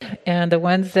and the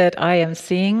ones that I am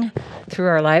seeing through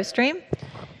our live stream.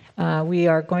 We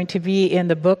are going to be in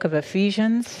the book of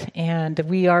Ephesians, and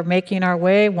we are making our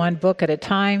way one book at a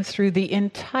time through the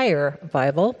entire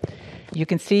Bible. You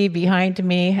can see behind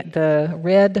me the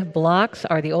red blocks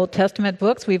are the Old Testament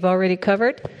books we've already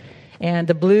covered, and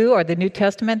the blue are the New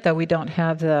Testament, though we don't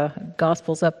have the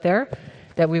Gospels up there,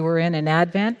 that we were in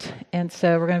Advent. And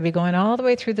so we're going to be going all the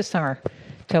way through the summer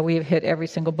till we've hit every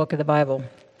single book of the Bible.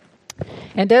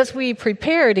 And as we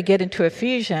prepare to get into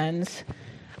Ephesians,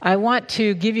 I want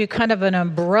to give you kind of an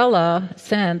umbrella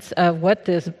sense of what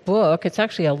this book, it's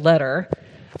actually a letter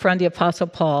from the Apostle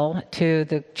Paul to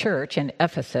the church in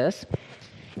Ephesus.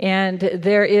 And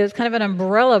there is kind of an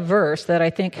umbrella verse that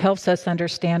I think helps us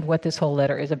understand what this whole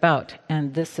letter is about.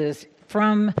 And this is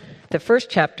from the first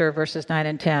chapter, verses 9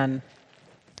 and 10.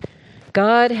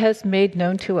 God has made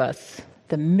known to us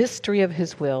the mystery of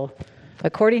his will,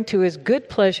 according to his good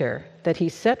pleasure that he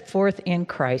set forth in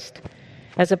Christ,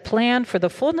 as a plan for the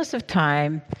fullness of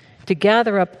time to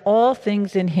gather up all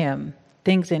things in him,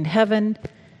 things in heaven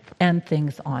and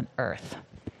things on earth.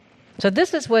 So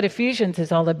this is what Ephesians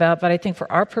is all about, but I think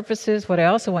for our purposes, what I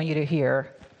also want you to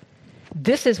hear,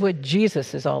 this is what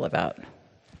Jesus is all about.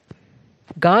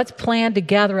 God's plan to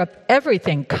gather up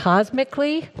everything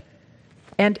cosmically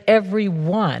and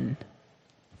everyone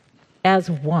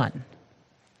as one.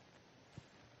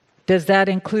 Does that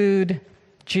include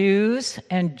Jews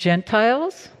and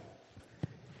Gentiles?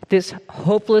 This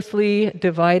hopelessly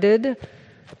divided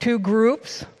two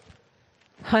groups,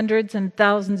 hundreds and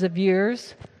thousands of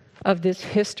years of this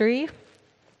history,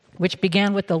 which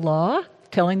began with the law,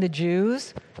 telling the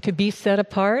Jews to be set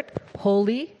apart,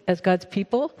 holy as God's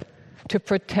people, to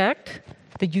protect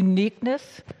the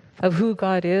uniqueness of who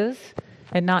God is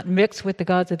and not mix with the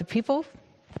gods of the people.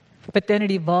 But then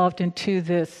it evolved into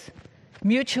this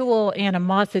mutual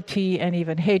animosity and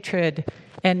even hatred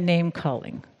and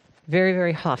name-calling. Very,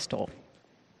 very hostile.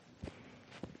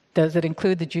 Does it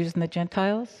include the Jews and the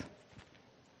Gentiles?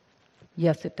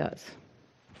 Yes, it does.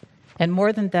 And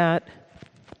more than that,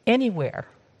 anywhere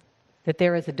that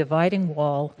there is a dividing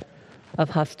wall of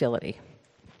hostility.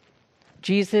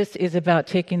 Jesus is about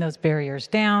taking those barriers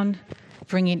down,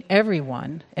 bringing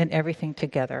everyone and everything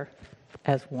together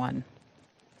as one.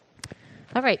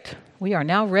 All right, we are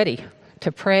now ready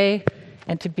to pray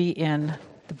and to be in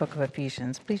the book of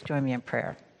Ephesians. Please join me in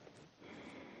prayer.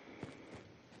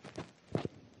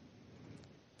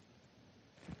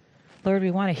 Lord, we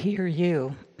want to hear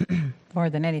you more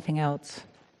than anything else.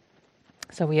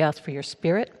 So we ask for your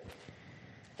Spirit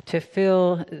to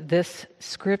fill this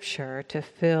scripture, to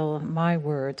fill my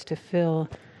words, to fill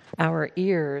our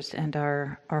ears and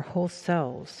our whole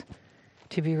selves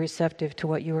to be receptive to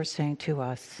what you are saying to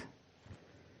us.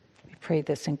 We pray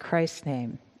this in Christ's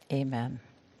name. Amen.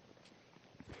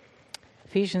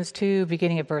 Ephesians 2,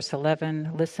 beginning at verse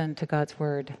 11, listen to God's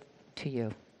word to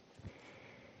you.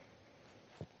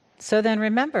 So then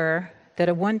remember that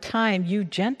at one time you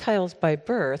Gentiles by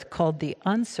birth, called the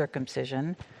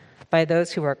uncircumcision by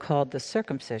those who are called the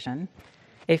circumcision,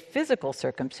 a physical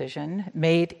circumcision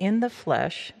made in the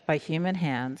flesh by human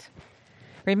hands,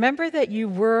 remember that you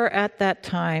were at that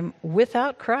time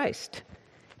without Christ,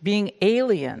 being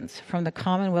aliens from the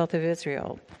commonwealth of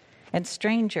Israel and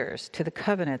strangers to the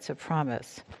covenants of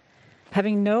promise,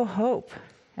 having no hope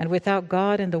and without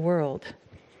God in the world.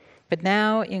 But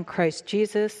now in Christ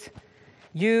Jesus,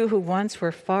 you who once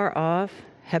were far off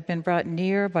have been brought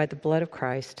near by the blood of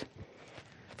Christ.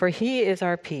 For he is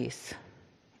our peace.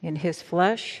 In his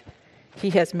flesh, he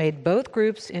has made both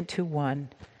groups into one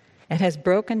and has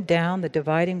broken down the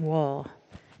dividing wall,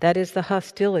 that is the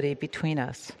hostility between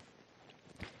us.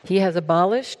 He has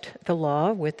abolished the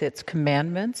law with its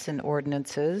commandments and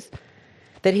ordinances,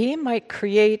 that he might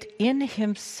create in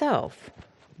himself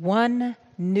one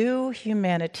new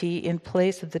humanity in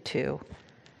place of the two,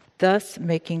 thus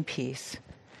making peace,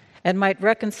 and might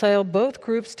reconcile both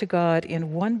groups to God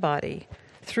in one body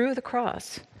through the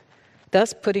cross,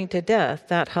 thus putting to death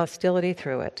that hostility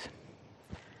through it.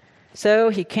 So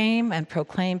he came and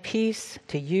proclaimed peace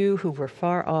to you who were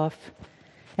far off,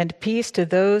 and peace to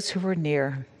those who were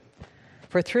near.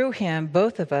 For through him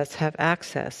both of us have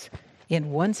access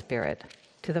in one Spirit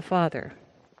to the Father.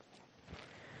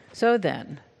 So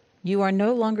then, you are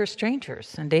no longer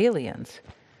strangers and aliens,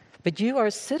 but you are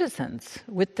citizens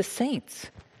with the saints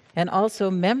and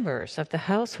also members of the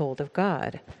household of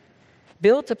God,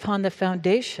 built upon the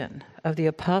foundation of the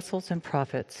apostles and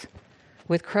prophets,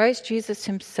 with Christ Jesus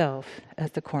himself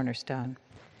as the cornerstone.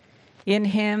 In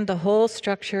him, the whole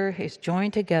structure is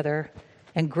joined together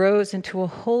and grows into a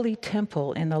holy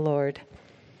temple in the Lord,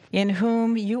 in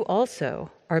whom you also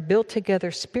are built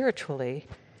together spiritually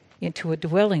into a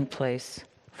dwelling place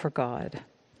for God.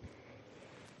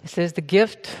 It says the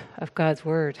gift of God's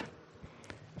word.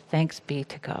 Thanks be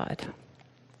to God.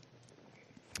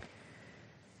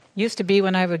 Used to be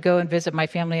when I would go and visit my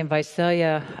family in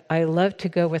Visalia, I loved to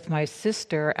go with my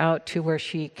sister out to where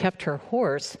she kept her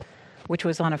horse, which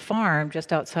was on a farm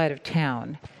just outside of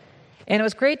town. And it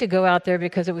was great to go out there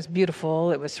because it was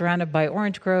beautiful. It was surrounded by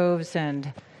orange groves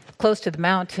and close to the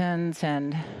mountains,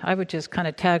 and I would just kind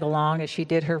of tag along as she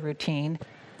did her routine,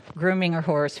 grooming her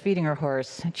horse, feeding her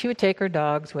horse. And she would take her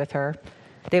dogs with her.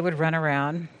 They would run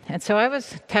around. And so I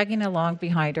was tagging along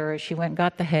behind her as she went and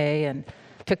got the hay and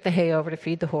took the hay over to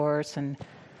feed the horse and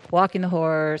walking the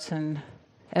horse. And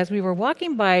as we were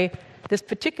walking by this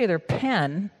particular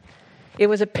pen, it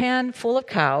was a pen full of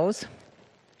cows,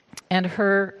 and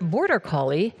her border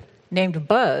collie, named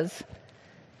Buzz,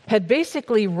 had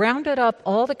basically rounded up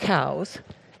all the cows,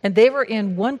 and they were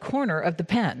in one corner of the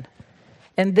pen.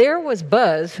 And there was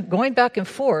Buzz going back and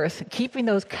forth, keeping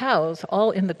those cows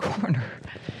all in the corner.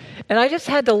 And I just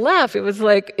had to laugh. It was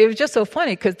just so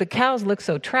funny because the cows looked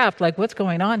so trapped, like, what's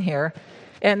going on here?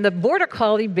 And the border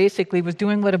collie basically was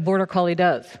doing what a border collie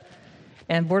does.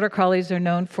 And border collies are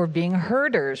known for being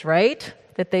herders, right?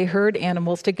 That they herd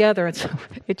animals together. And so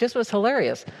it just was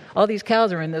hilarious. All these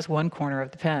cows are in this one corner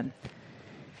of the pen.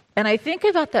 And I think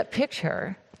about that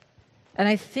picture, and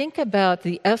I think about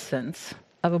the essence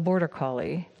of a border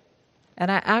collie, and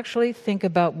I actually think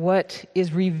about what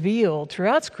is revealed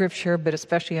throughout Scripture, but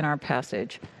especially in our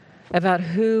passage, about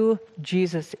who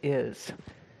Jesus is,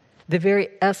 the very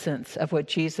essence of what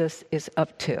Jesus is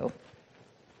up to.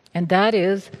 And that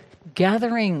is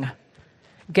gathering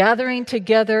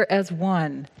together as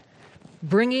one,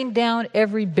 bringing down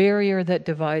every barrier that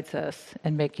divides us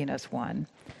and making us one.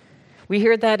 We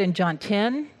hear that in John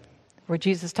 10, where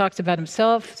Jesus talks about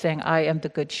himself, saying, I am the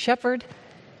good shepherd.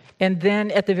 And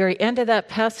then at the very end of that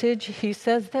passage, he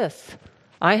says this,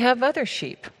 I have other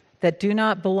sheep that do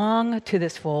not belong to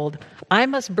this fold. I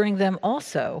must bring them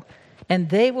also, and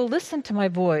they will listen to my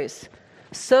voice.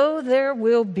 So there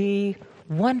will be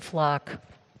one flock,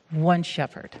 one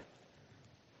shepherd.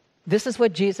 This is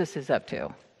what Jesus is up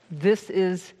to. This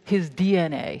is his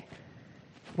DNA,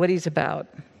 what he's about.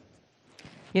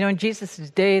 You know, in Jesus'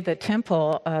 day, the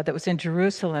temple that was in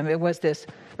Jerusalem, it was this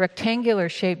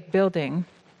rectangular-shaped building.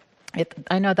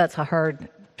 I know that's a hard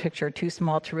picture, too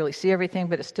small to really see everything,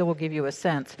 but it still will give you a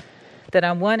sense that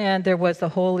on one end there was the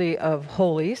Holy of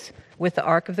Holies with the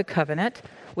Ark of the Covenant,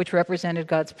 which represented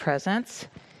God's presence.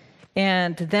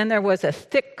 And then there was a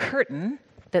thick curtain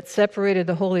that separated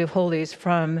the Holy of Holies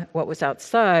from what was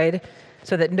outside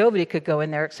so that nobody could go in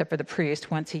there except for the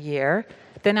priest once a year.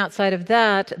 Then outside of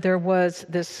that, there was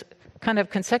this kind of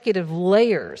consecutive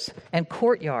layers and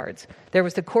courtyards. There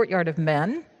was the courtyard of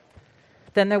men,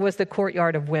 then there was the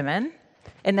courtyard of women,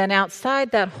 and then outside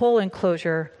that whole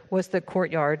enclosure was the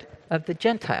courtyard of the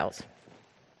Gentiles.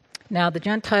 Now, the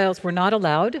Gentiles were not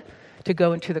allowed to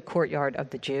go into the courtyard of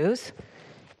the Jews,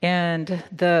 and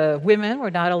the women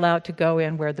were not allowed to go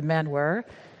in where the men were.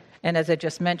 And as I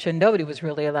just mentioned, nobody was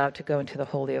really allowed to go into the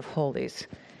Holy of Holies.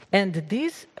 And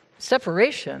these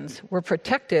separations were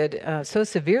protected so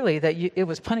severely that it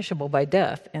was punishable by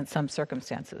death in some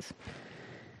circumstances.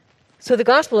 So the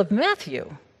Gospel of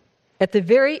Matthew, at the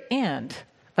very end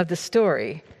of the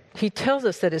story, he tells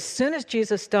us that as soon as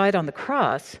Jesus died on the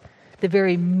cross, the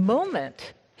very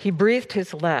moment he breathed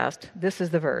his last, this is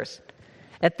the verse,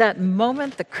 at that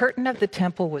moment the curtain of the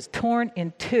temple was torn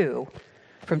in two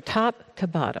from top to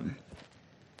bottom.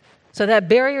 So that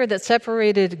barrier that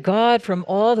separated God from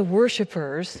all the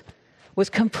worshipers was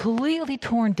completely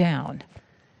torn down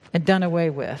and done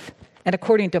away with. And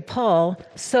according to Paul,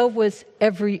 so was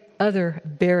every other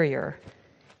barrier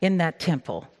in that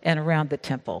temple and around the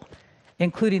temple,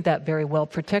 including that very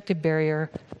well-protected barrier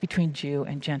between Jew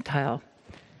and Gentile.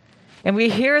 And we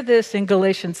hear this in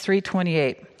Galatians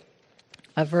 3:28,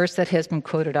 a verse that has been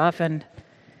quoted often.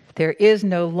 There is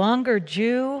no longer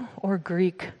Jew or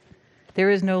Greek. There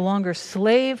is no longer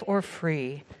slave or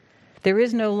free. There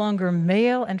is no longer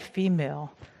male and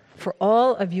female, for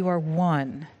all of you are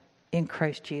one in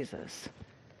Christ Jesus.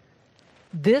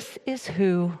 This is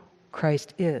who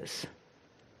Christ is.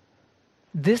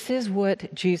 This is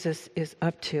what Jesus is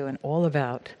up to and all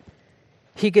about.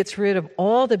 He gets rid of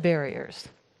all the barriers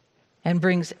and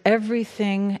brings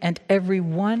everything and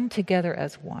everyone together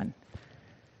as one.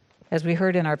 As we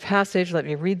heard in our passage, let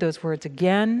me read those words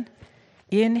again.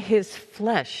 In his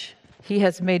flesh, he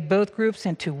has made both groups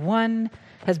into one,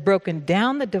 has broken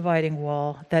down the dividing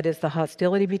wall, that is the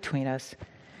hostility between us,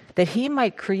 that he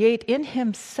might create in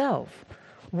himself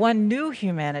one new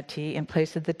humanity in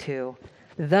place of the two,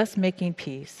 thus making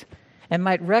peace, and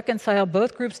might reconcile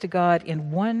both groups to God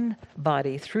in one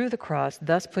body through the cross,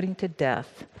 thus putting to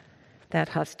death that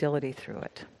hostility through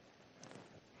it.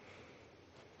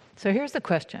 So here's the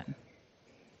question.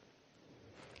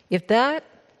 If that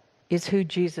is who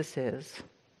Jesus is,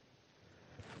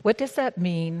 what does that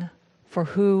mean for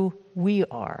who we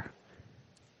are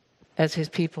as his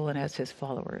people and as his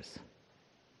followers?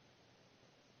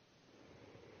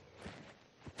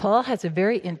 Paul has a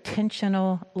very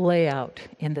intentional layout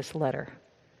in this letter.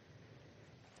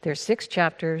 There's 6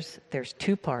 chapters, there's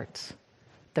 2 parts.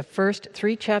 The first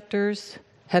 3 chapters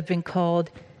have been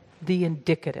called the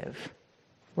indicative,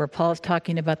 where Paul's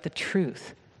talking about the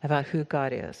truth about who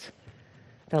God is.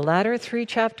 The latter 3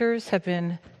 chapters have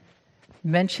been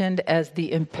mentioned as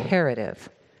the imperative.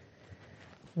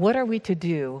 What are we to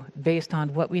do based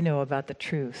on what we know about the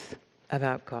truth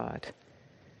about God?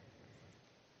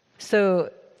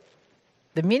 So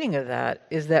the meaning of that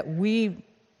is that we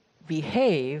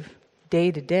behave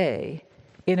day to day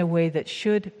in a way that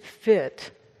should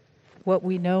fit what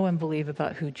we know and believe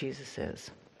about who Jesus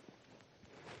is.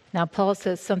 Now, Paul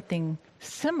says something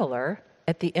similar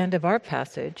at the end of our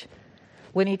passage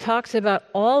when he talks about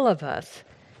all of us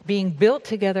being built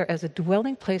together as a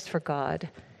dwelling place for God,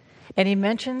 and he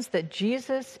mentions that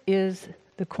Jesus is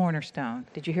the cornerstone.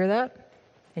 Did you hear that?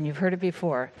 And you've heard it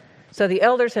before. So the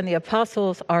elders and the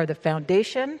apostles are the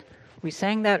foundation. We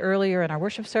sang that earlier in our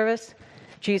worship service.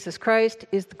 Jesus Christ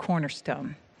is the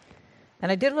cornerstone.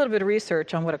 And I did a little bit of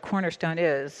research on what a cornerstone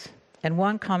is, and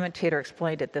one commentator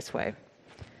explained it this way.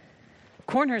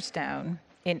 Cornerstone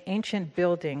in ancient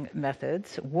building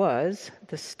methods was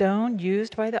the stone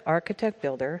used by the architect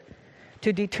builder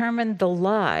to determine the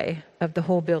lie of the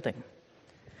whole building.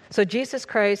 So Jesus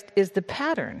Christ is the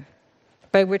pattern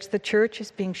by which the church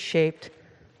is being shaped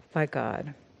by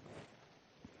God.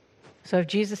 So if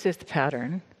Jesus is the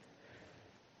pattern,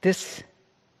 this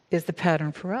is the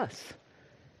pattern for us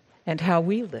and how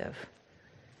we live,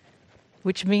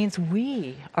 which means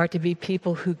we are to be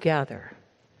people who gather,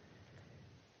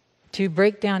 to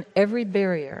break down every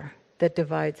barrier that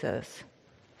divides us,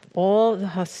 all the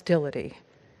hostility,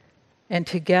 and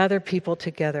to gather people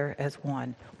together as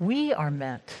one. We are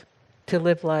meant to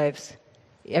live lives,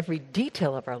 every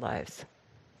detail of our lives,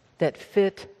 that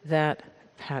fit that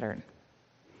pattern.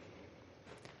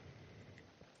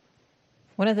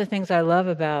 One of the things I love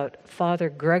about Father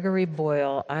Gregory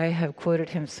Boyle, I have quoted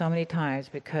him so many times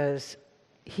because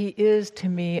he is to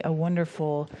me a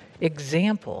wonderful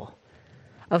example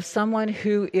of someone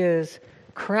who is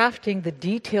crafting the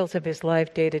details of his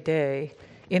life day to day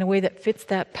in a way that fits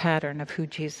that pattern of who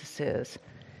Jesus is.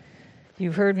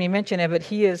 You've heard me mention it, but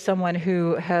he is someone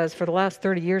who has, for the last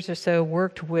 30 years or so,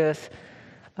 worked with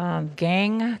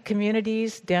gang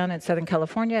communities down in Southern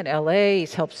California and LA.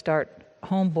 He's helped start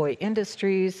Homeboy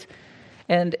Industries.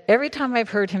 And every time I've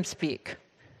heard him speak,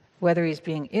 whether he's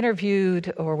being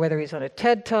interviewed or whether he's on a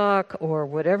TED Talk or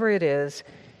whatever it is,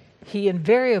 he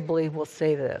invariably will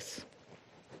say this: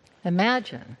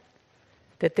 imagine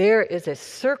that there is a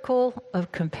circle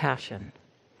of compassion,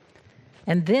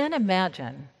 and then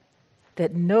imagine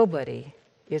that nobody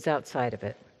is outside of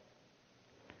it.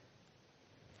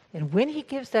 And when he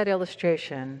gives that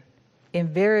illustration,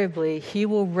 invariably he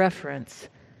will reference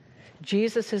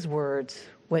Jesus' words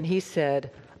when he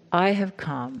said, "I have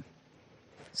come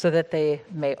so that they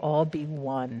may all be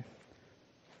one,"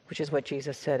 which is what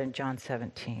Jesus said in John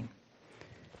 17.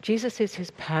 Jesus is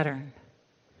his pattern.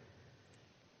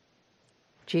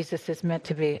 Jesus is meant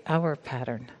to be our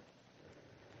pattern.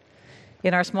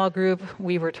 In our small group,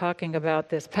 we were talking about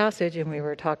this passage and we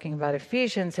were talking about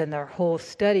Ephesians, and our whole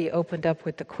study opened up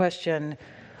with the question,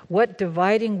 what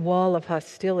dividing wall of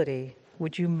hostility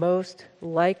would you most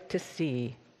like to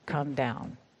see come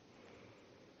down?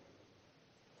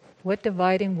 What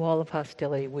dividing wall of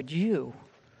hostility would you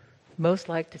most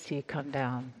like to see come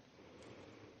down?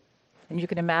 And you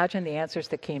can imagine the answers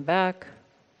that came back,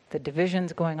 the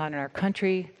divisions going on in our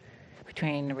country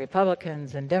between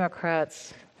Republicans and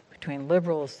Democrats, between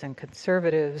liberals and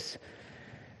conservatives,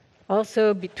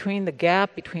 also between the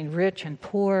gap between rich and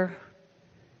poor,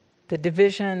 the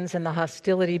divisions and the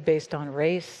hostility based on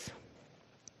race.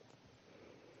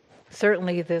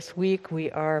 Certainly this week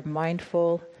we are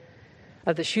mindful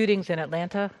of the shootings in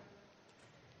Atlanta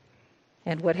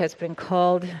and what has been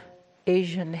called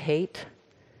Asian hate.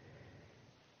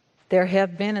 There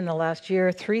have been in the last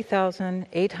year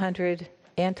 3,800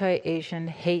 anti-Asian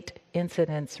hate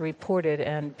incidents reported,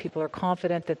 and people are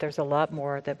confident that there's a lot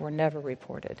more that were never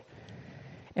reported.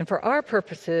 And for our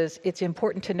purposes, it's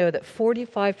important to know that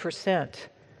 45%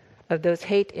 of those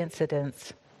hate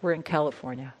incidents we're in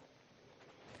California.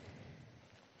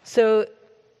 So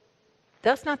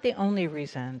that's not the only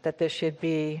reason that this should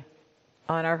be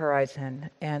on our horizon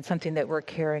and something that we're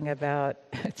caring about.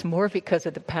 It's more because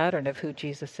of the pattern of who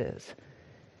Jesus is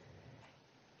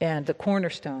and the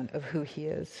cornerstone of who he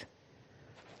is.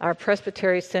 Our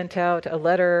presbytery sent out a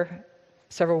letter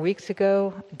several weeks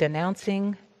ago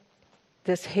denouncing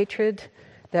this hatred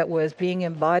that was being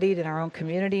embodied in our own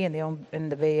community in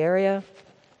the Bay Area.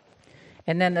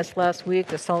 And then this last week,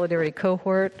 the Solidarity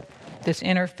Cohort, this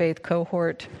interfaith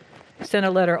cohort, sent a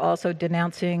letter also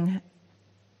denouncing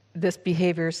this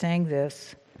behavior, saying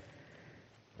this: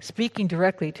 speaking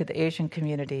directly to the Asian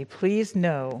community, please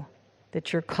know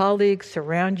that your colleagues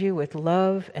surround you with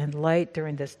love and light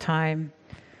during this time.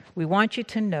 We want you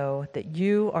to know that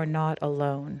you are not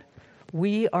alone.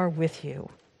 We are with you.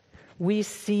 We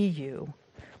see you.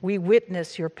 We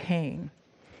witness your pain.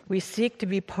 We seek to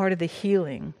be part of the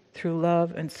healing through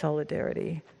love and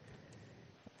solidarity.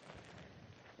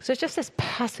 So it's just this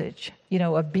passage,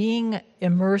 of being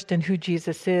immersed in who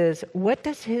Jesus is. What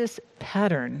does his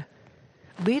pattern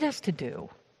lead us to do?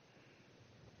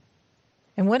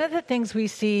 And one of the things we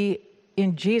see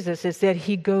in Jesus is that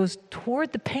he goes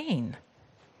toward the pain.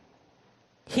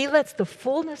 He lets the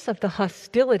fullness of the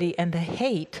hostility and the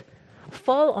hate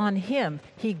fall on him.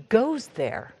 He goes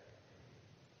there.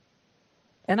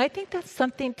 And I think that's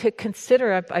something to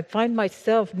consider. I find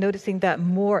myself noticing that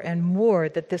more and more,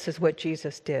 that this is what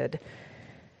Jesus did.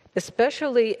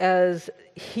 Especially as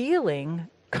healing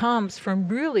comes from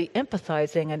really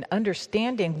empathizing and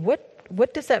understanding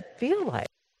what does that feel like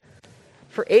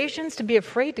for Asians to be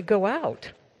afraid to go out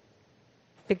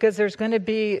because there's going to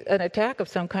be an attack of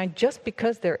some kind just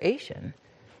because they're Asian.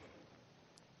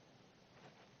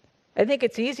 I think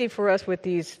it's easy for us with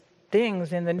these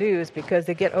things in the news because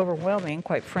they get overwhelming,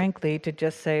 quite frankly, to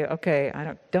just say, okay,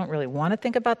 I don't really want to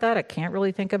think about that. I can't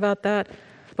really think about that.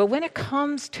 But when it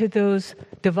comes to those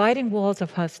dividing walls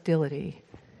of hostility,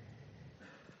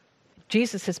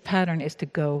 Jesus' pattern is to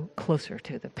go closer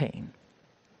to the pain.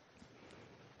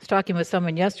 I was talking with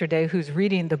someone yesterday who's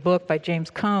reading the book by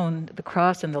James Cone, The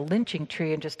Cross and the Lynching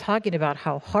Tree, and just talking about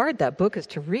how hard that book is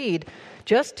to read,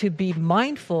 just to be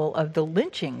mindful of the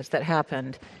lynchings that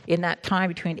happened in that time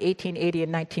between 1880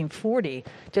 and 1940,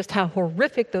 just how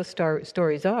horrific those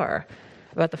stories are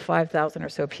about the 5,000 or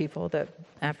so people that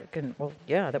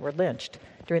that were lynched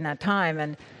during that time.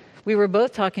 And we were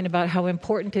both talking about how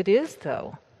important it is,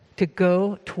 though, to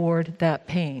go toward that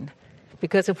pain.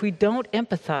 Because if we don't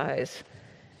empathize,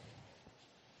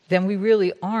 then we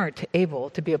really aren't able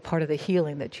to be a part of the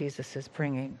healing that Jesus is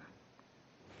bringing.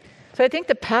 So I think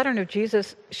the pattern of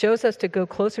Jesus shows us to go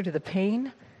closer to the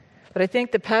pain, but I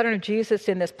think the pattern of Jesus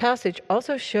in this passage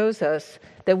also shows us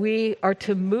that we are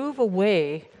to move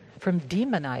away from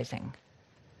demonizing.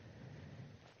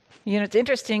 It's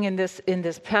interesting in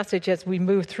this passage as we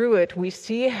move through it, we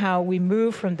see how we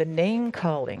move from the name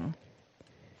calling.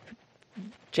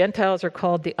 Gentiles are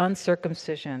called the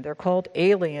uncircumcision. They're called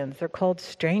aliens. They're called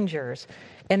strangers.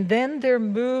 And then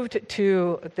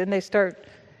then they start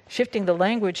shifting the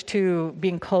language to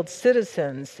being called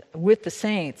citizens with the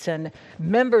saints and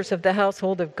members of the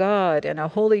household of God and a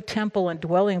holy temple and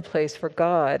dwelling place for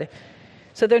God.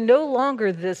 So they're no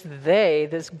longer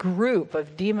this group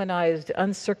of demonized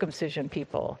uncircumcision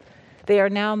people. They are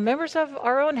now members of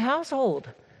our own household.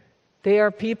 They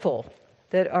are people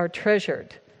that are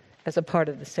treasured as a part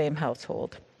of the same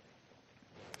household.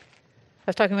 I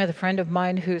was talking with a friend of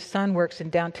mine whose son works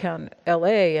in downtown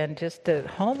LA and just the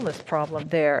homeless problem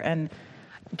there, and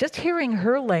just hearing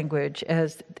her language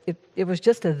as it was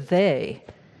just a they.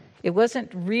 It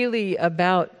wasn't really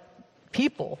about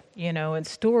people, and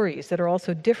stories that are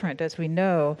also different, as we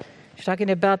know. She's talking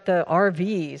about the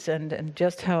RVs and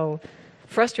just how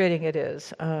frustrating it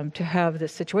is to have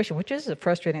this situation, which is a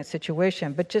frustrating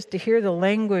situation, but just to hear the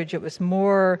language, it was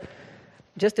more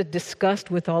just a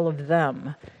disgust with all of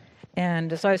them.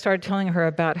 And so I started telling her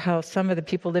about how some of the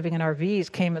people living in RVs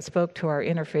came and spoke to our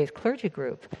interfaith clergy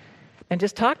group and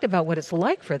just talked about what it's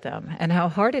like for them and how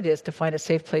hard it is to find a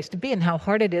safe place to be and how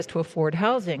hard it is to afford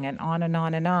housing and on and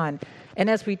on and on. And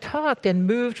as we talked and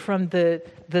moved from the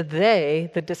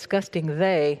disgusting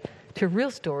they, to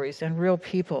real stories and real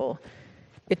people,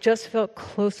 it just felt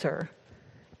closer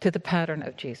to the pattern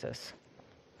of Jesus,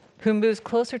 who moves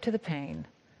closer to the pain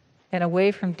and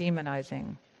away from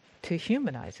demonizing to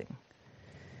humanizing.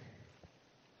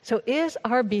 So is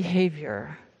our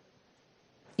behavior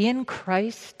in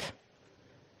Christ,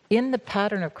 in the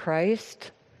pattern of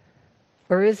Christ,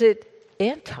 or is it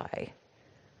anti?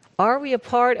 Are we a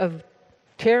part of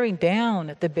tearing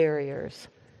down the barriers?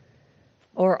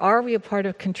 Or are we a part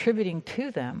of contributing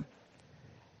to them?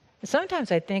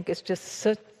 Sometimes I think it's just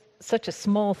such a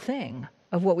small thing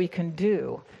of what we can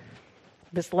do.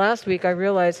 This last week, I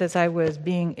realized as I was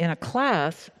being in a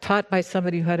class taught by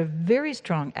somebody who had a very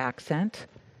strong accent,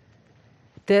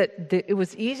 that it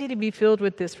was easy to be filled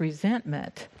with this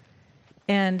resentment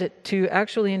and to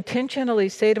actually intentionally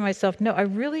say to myself, no, I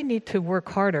really need to work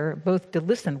harder, both to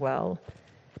listen well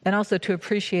and also to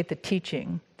appreciate the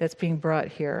teaching that's being brought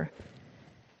here.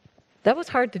 That was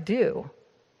hard to do,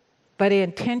 but I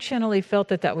intentionally felt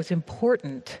that that was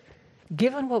important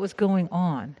given what was going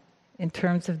on in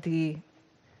terms of the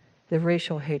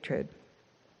racial hatred.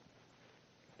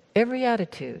 Every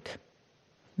attitude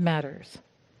matters.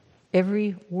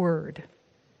 Every word,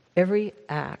 every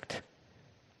act.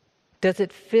 Does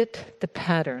it fit the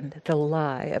pattern, the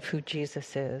lie of who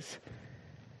Jesus is?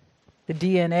 The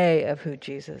DNA of who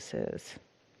Jesus is?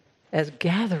 As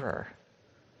gatherer,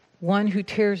 one who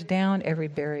tears down every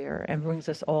barrier and brings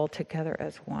us all together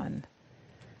as one.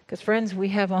 Because friends, we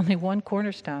have only one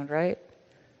cornerstone, right?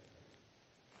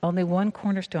 Only one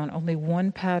cornerstone, only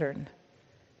one pattern.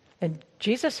 And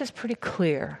Jesus is pretty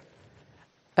clear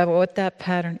about what that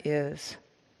pattern is.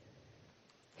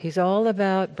 He's all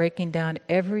about breaking down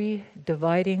every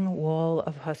dividing wall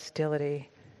of hostility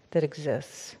that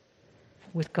exists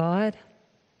with God,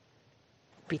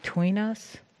 between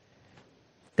us,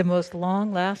 the most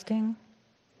long-lasting,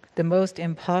 the most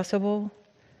impossible,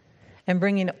 and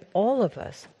bringing all of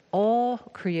us, all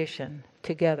creation,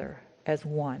 together as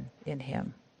one in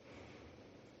Him.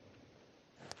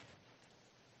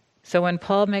 So when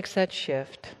Paul makes that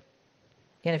shift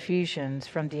in Ephesians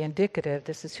from the indicative,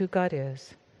 this is who God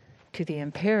is, to the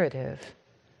imperative,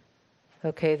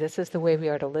 okay, this is the way we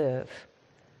are to live.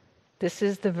 This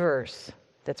is the verse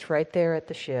that's right there at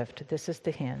the shift. This is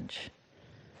the hinge.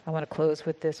 I want to close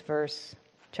with this verse,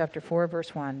 chapter 4,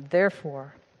 verse 1.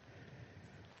 Therefore,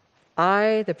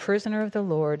 I, the prisoner of the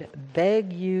Lord,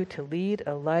 beg you to lead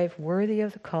a life worthy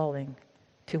of the calling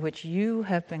to which you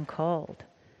have been called,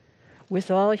 with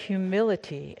all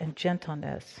humility and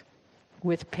gentleness,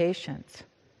 with patience,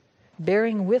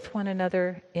 bearing with one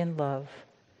another in love,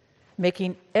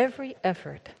 making every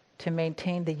effort to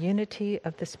maintain the unity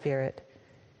of the Spirit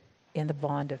in the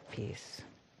bond of peace.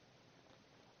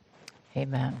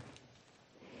 Amen.